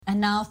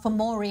now for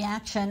more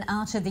reaction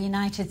out of the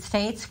United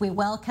States, we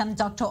welcome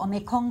Dr.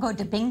 Omekongo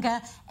Dibinga,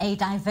 a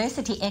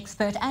diversity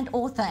expert and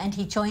author, and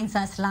he joins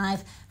us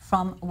live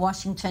from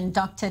Washington.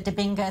 Dr.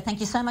 Dibinga, thank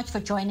you so much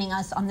for joining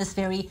us on this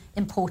very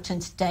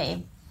important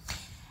day.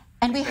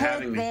 And we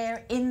heard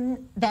there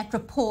in that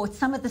report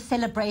some of the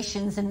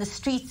celebrations in the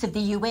streets of the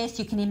US.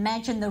 You can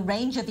imagine the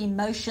range of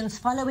emotions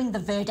following the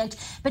verdict,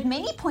 but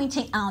many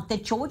pointing out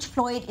that George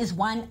Floyd is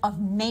one of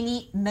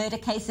many murder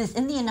cases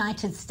in the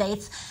United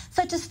States.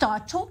 So to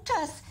start, talk to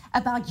us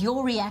about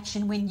your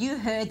reaction when you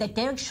heard that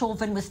Derek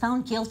Chauvin was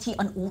found guilty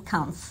on all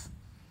counts.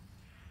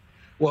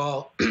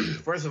 Well,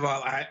 first of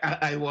all,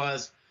 I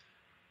was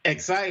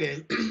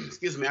excited,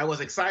 excuse me, I was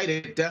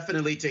excited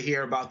definitely to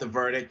hear about the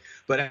verdict,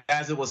 but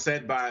as it was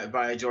said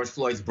by George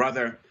Floyd's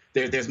brother,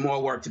 there's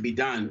more work to be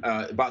done.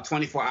 About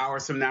 24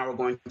 hours from now, we're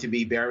going to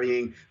be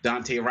burying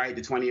Dante Wright,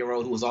 the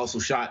 20-year-old who was also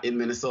shot in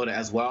Minnesota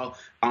as well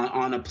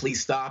on a police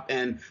stop.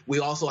 And we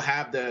also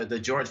have the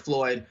George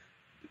Floyd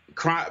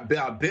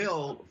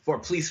bill for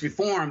police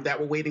reform that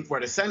we're waiting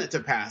for the Senate to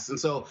pass. And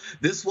so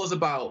this was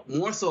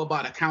more so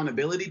about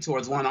accountability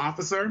towards one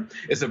officer.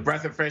 It's a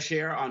breath of fresh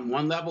air on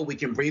one level. We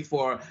can breathe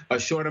for a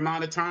short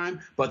amount of time,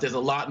 but there's a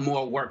lot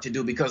more work to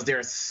do because there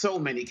are so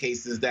many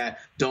cases that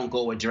don't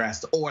go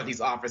addressed or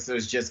these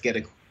officers just get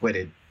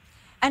acquitted.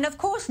 And of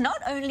course,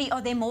 not only are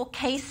there more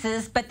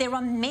cases, but there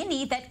are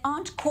many that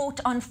aren't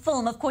caught on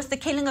film. Of course, the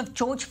killing of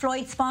George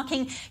Floyd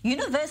sparking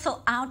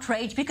universal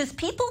outrage because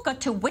people got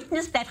to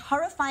witness that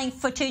horrifying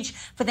footage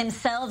for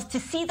themselves,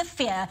 to see the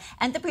fear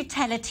and the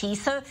brutality.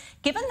 So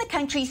given the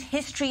country's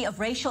history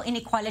of racial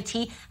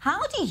inequality,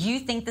 how do you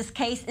think this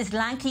case is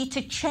likely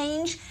to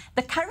change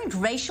the current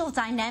racial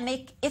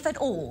dynamic, if at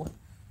all?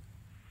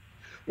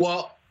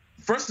 Well,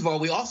 first of all,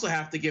 we also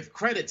have to give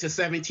credit to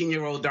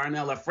 17-year-old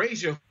Darnella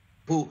Frazier,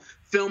 who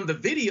filmed the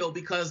video,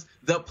 because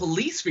the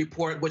police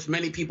report, which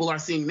many people are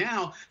seeing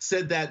now,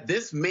 said that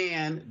this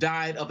man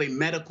died of a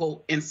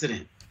medical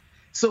incident.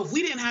 So if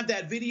we didn't have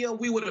that video,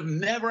 we would have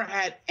never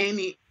had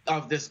any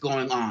of this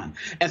going on.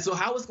 And so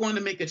how it's going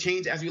to make a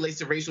change as it relates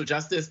to racial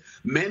justice,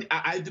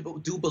 I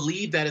do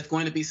believe that it's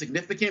going to be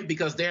significant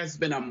because there's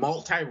been a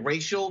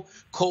multiracial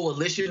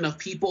coalition of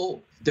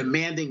people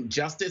demanding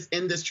justice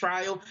in this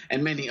trial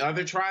and many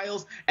other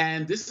trials.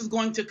 And this is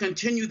going to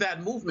continue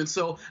that movement.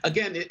 So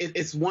again,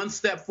 it's one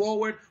step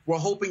forward. We're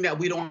hoping that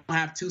we don't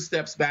have two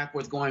steps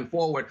backwards going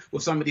forward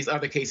with some of these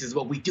other cases,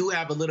 but we do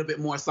have a little bit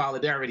more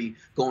solidarity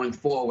going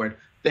forward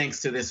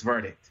thanks to this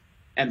verdict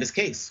and this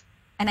case.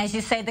 And as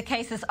you say, the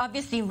case is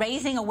obviously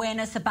raising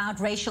awareness about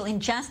racial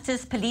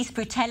injustice, police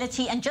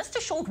brutality, and just a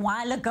short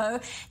while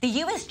ago, the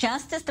U.S.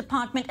 Justice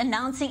Department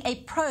announcing a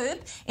probe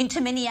into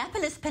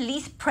Minneapolis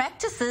police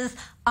practices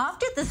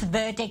after this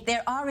verdict.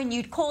 There are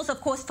renewed calls,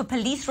 of course, for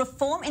police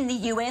reform in the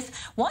U.S.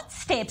 What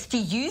steps do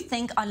you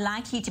think are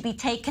likely to be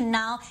taken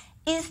now?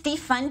 Is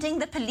defunding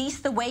the police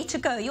the way to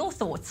go? Your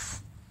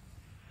thoughts?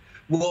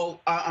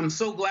 Well, I'm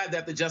so glad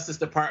that the Justice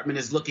Department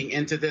is looking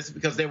into this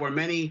because there were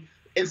many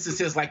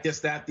instances like this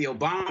that the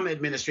Obama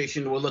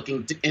administration were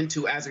looking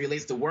into as it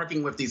relates to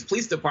working with these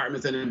police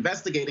departments and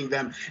investigating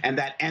them, and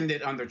that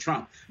ended under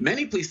Trump.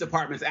 Many police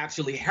departments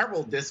actually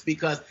herald this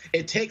because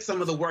it takes some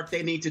of the work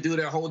they need to do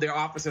to hold their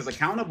officers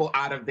accountable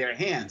out of their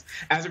hands.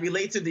 As it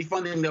relates to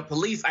defunding the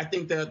police, I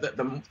think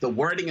the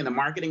wording and the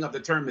marketing of the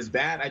term is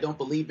bad. I don't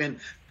believe in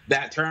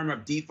that term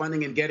of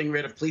defunding and getting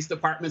rid of police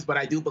departments, but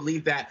I do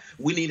believe that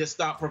we need to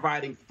stop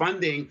providing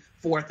funding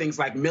for things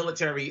like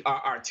military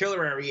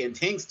artillery and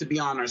tanks to be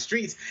on our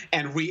streets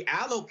and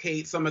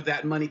reallocate some of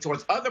that money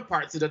towards other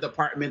parts of the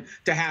department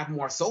to have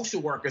more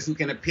social workers who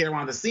can appear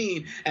on the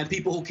scene and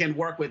people who can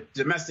work with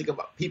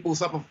people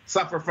who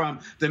suffer from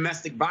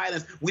domestic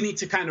violence. We need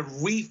to kind of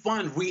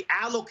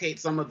reallocate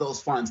some of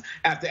those funds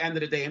at the end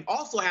of the day, and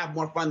also have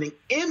more funding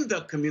in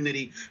the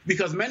community,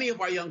 because many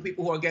of our young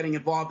people who are getting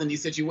involved in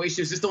these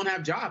situations just don't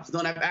have jobs,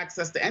 don't have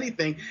access to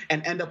anything,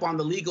 and end up on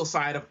the legal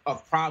side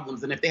of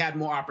problems. And if they had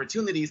more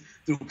opportunities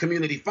through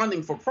community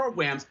funding for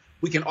programs,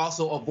 we can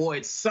also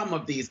avoid some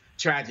of these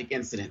tragic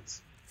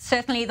incidents.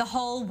 Certainly the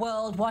whole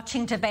world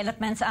watching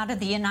developments out of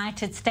the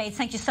United States.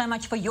 Thank you so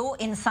much for your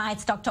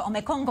insights, Dr.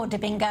 Omekongo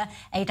Dibinga,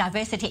 a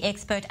diversity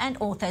expert and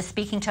author,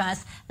 speaking to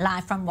us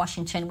live from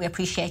Washington. We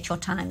appreciate your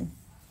time.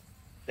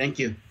 Thank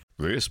you.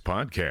 This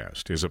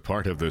podcast is a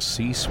part of the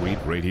C-Suite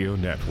Radio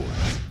Network.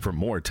 For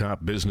more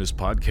top business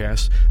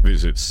podcasts,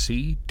 visit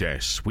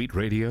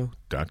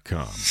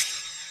c-suiteradio.com.